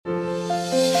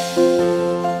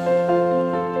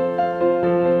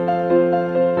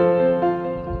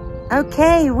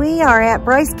Okay, we are at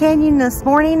Bryce Canyon this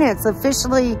morning. It's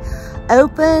officially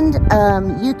opened.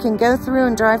 You can go through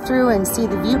and drive through and see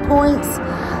the viewpoints.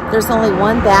 There's only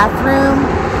one bathroom.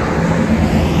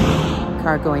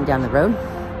 Car going down the road.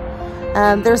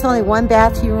 There's only one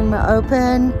bathroom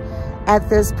open at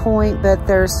this point, but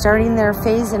they're starting their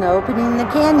phase in opening the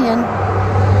canyon.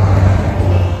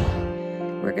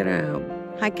 We're gonna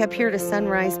hike up here to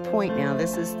Sunrise Point now.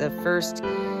 This is the first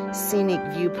scenic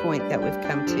viewpoint that we've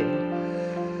come to.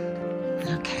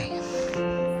 Okay.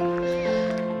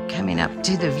 Coming up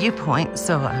to the viewpoint,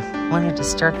 so I wanted to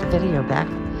start the video back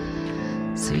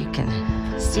so you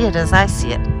can see it as I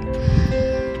see it.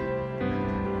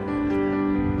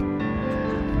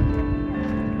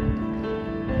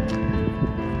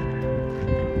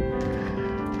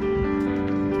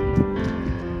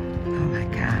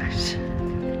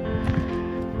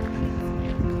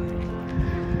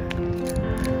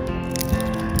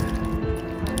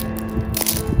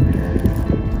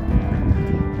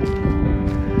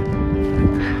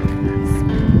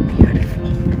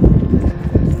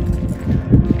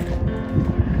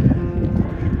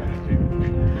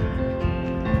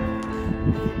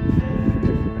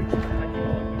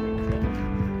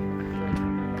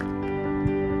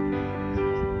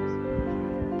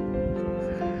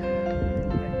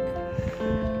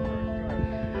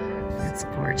 It's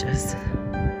gorgeous.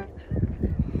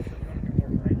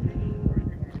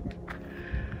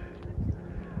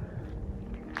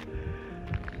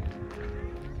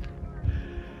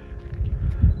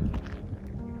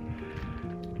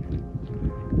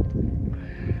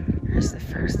 There's the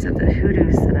first of the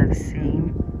hoodoos that I've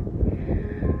seen.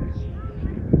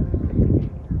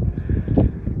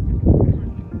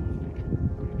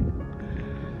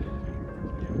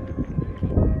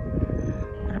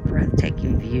 What a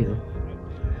breathtaking view.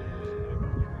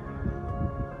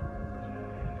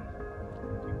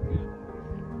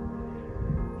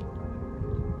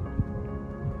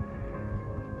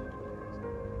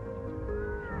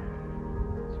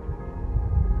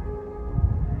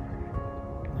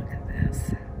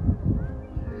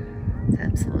 It's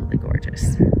absolutely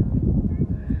gorgeous.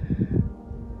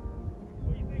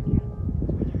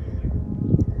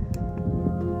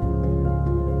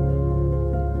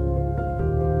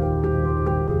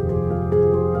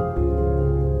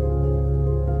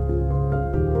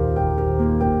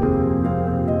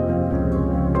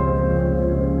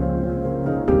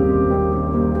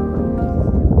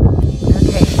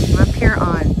 Okay, I'm up here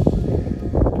on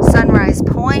Sunrise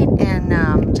Point, and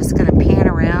I'm just going to pan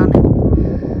around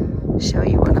and show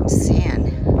you what I'm seeing.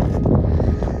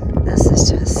 This is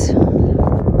just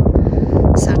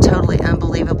so totally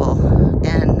unbelievable,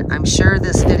 and I'm sure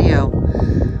this video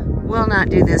will not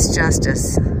do this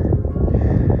justice. But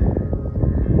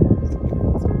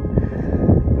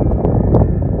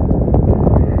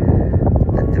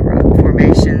the rock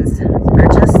formations are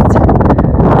just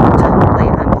totally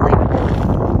unbelievable.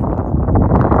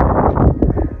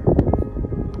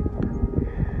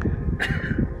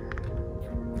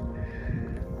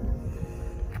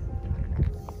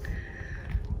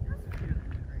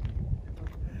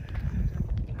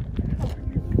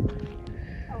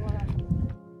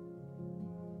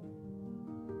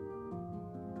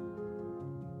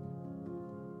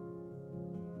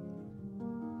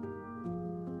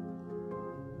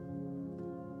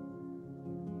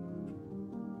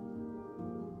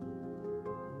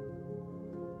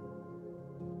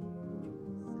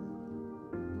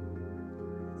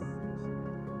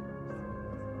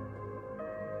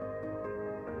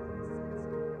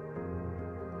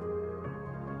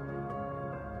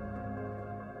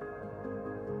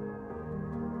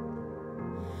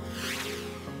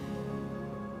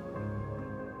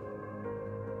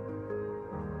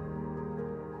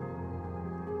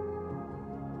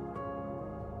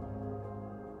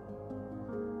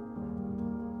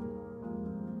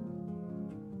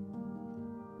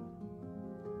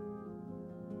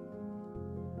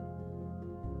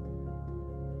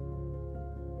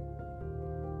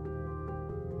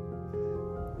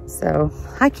 So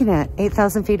hiking at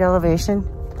 8,000 feet elevation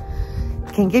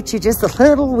can get you just a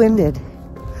little winded,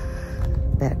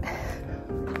 but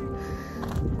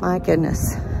my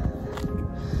goodness,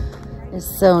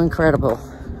 it's so incredible.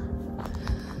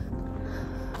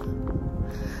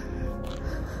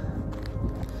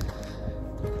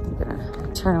 I'm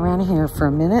gonna turn around here for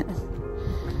a minute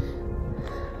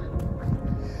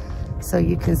so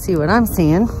you can see what I'm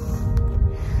seeing.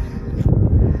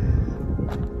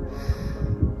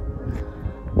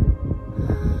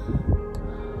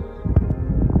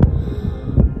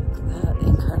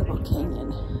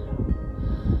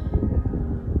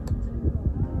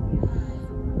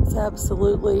 It's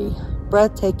absolutely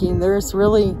breathtaking. There's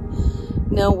really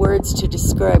no words to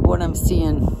describe what I'm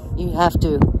seeing. You have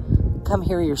to come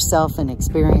here yourself and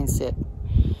experience it.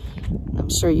 I'm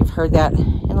sure you've heard that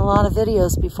in a lot of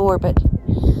videos before, but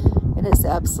it is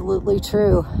absolutely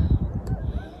true.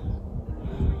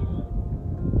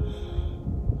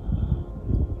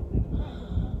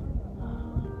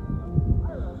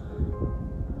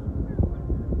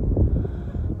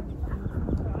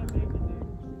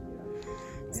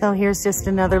 So here's just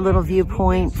another little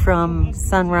viewpoint from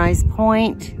Sunrise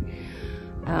Point.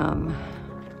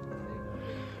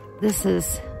 This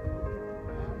is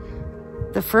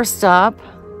the first stop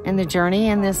in the journey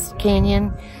in this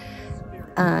canyon.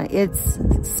 It's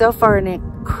so far an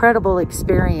incredible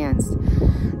experience.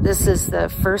 This is the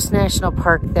first national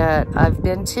park that I've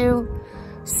been to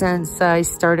since I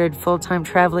started full-time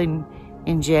traveling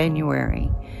in January.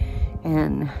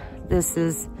 And this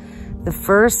is the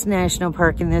first national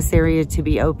park in this area to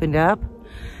be opened up.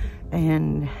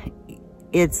 And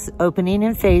it's opening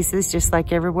in phases just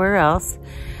like everywhere else.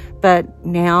 But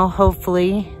now,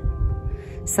 hopefully,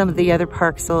 some of the other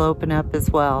parks will open up as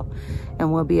well.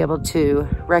 And we'll be able to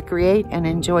recreate and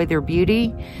enjoy their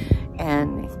beauty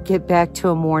and get back to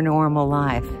a more normal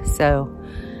life. So,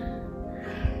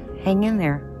 hang in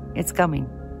there. It's coming.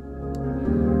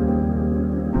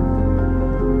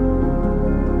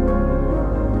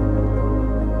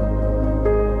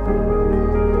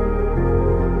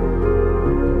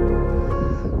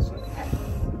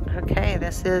 Okay,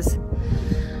 this is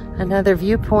another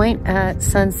viewpoint at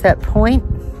Sunset Point,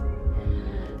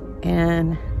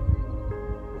 and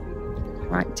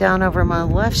right down over my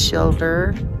left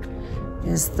shoulder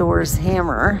is Thor's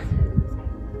hammer.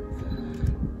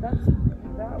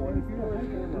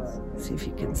 Let's see if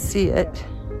you can see it.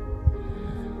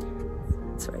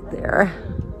 It's right there.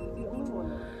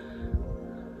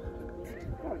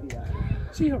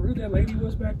 See how rude that lady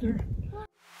was back there?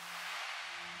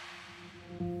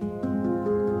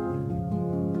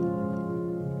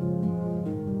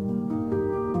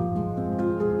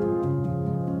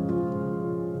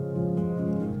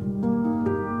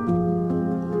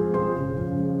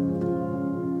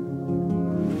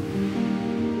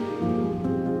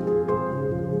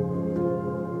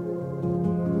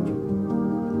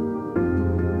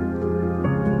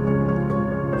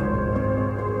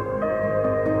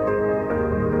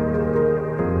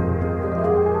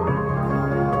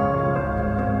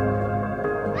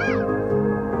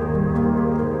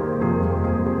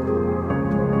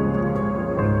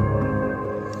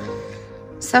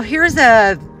 So here's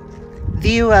a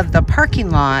view of the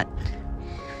parking lot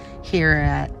here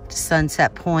at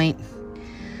Sunset Point,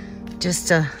 just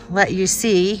to let you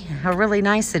see how really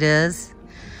nice it is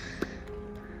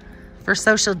for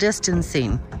social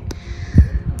distancing.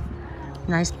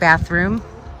 Nice bathroom,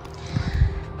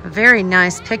 a very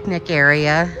nice picnic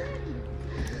area.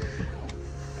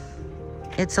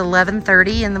 It's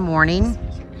 11:30 in the morning,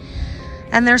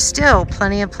 and there's still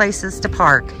plenty of places to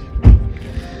park.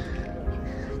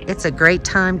 It's a great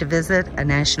time to visit a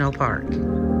national park.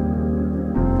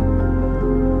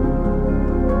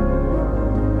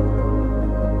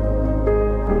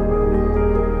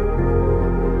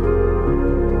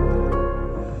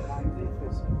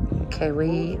 Okay,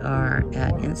 we are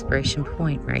at Inspiration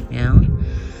Point right now.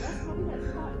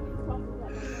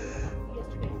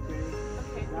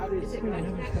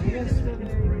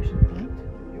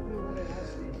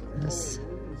 This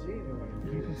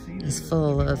is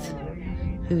full of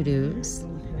hoodoos.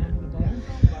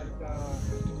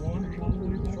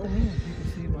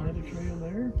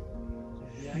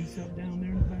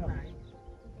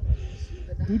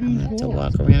 I'll have to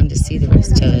walk around to see the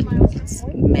rest of it. It's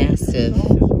massive.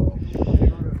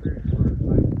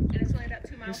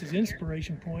 This is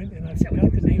Inspiration Point, and I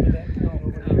forgot the name of that point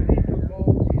over there.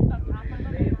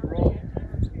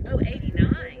 Oh,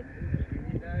 89.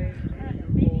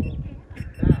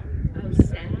 Oh,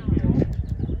 7.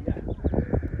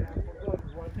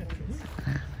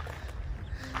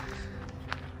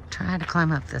 Try to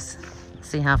climb up this,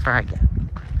 see how far I get.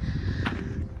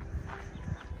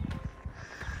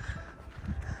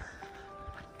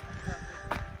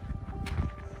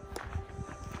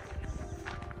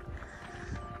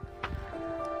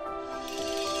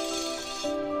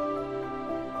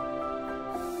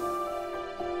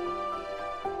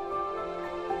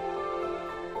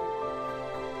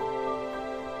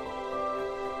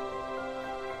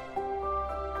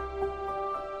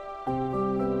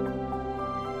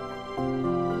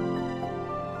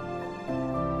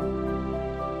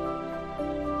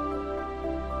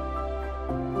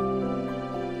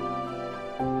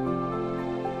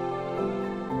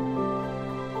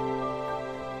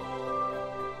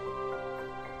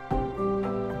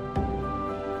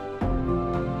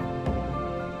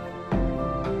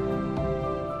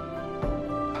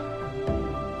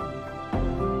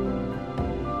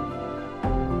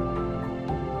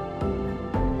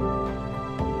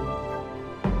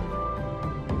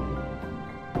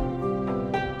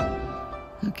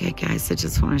 Okay guys, I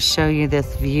just want to show you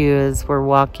this view as we're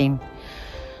walking.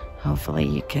 Hopefully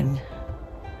you can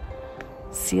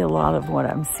see a lot of what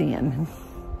I'm seeing.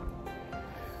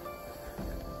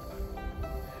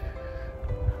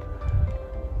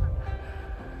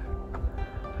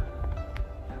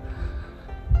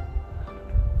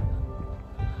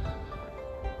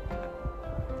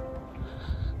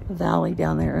 The valley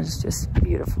down there is just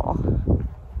beautiful.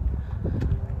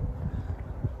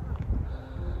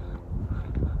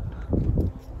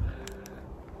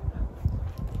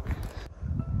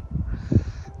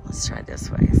 Let's try this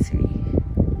way and see.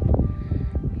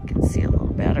 You can see a little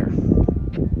better.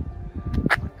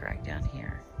 Look right down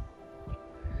here.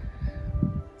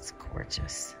 It's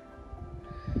gorgeous.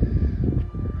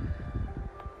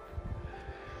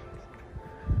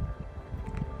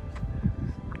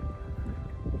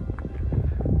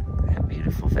 That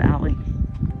beautiful valley.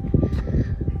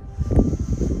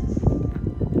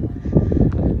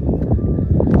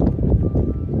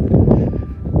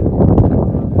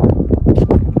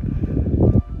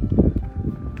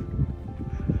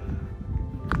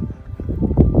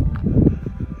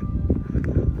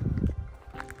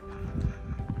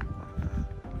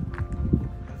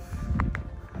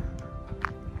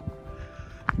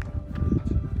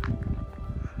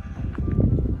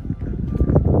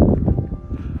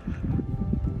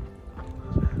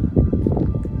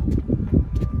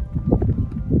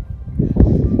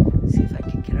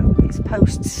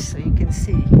 Posts so you can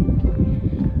see.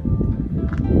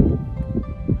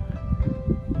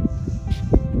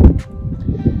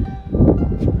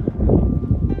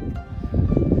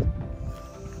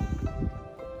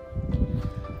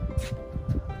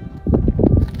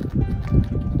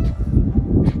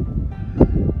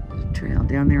 Trail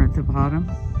down there at the bottom.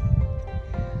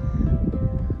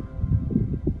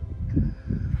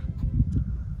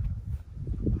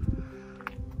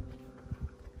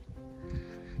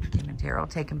 Daryl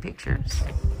taking pictures.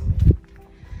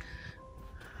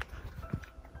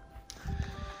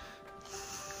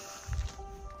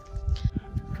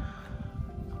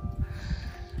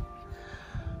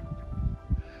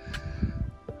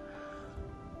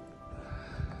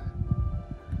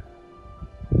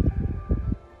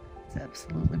 It's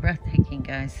absolutely breathtaking,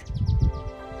 guys.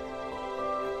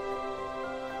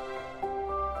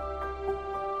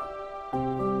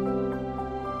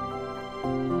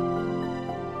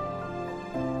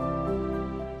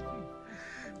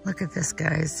 Look at this,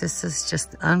 guys. This is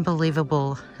just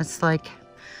unbelievable. It's like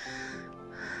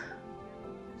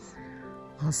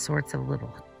all sorts of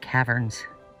little caverns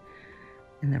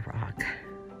in the rock.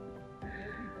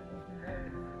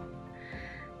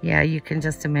 Yeah, you can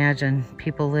just imagine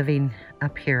people living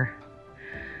up here.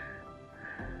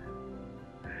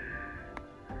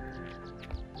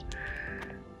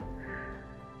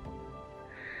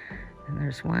 And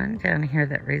there's one down here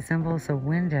that resembles a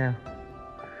window.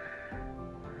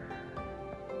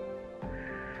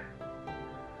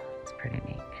 Pretty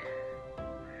neat.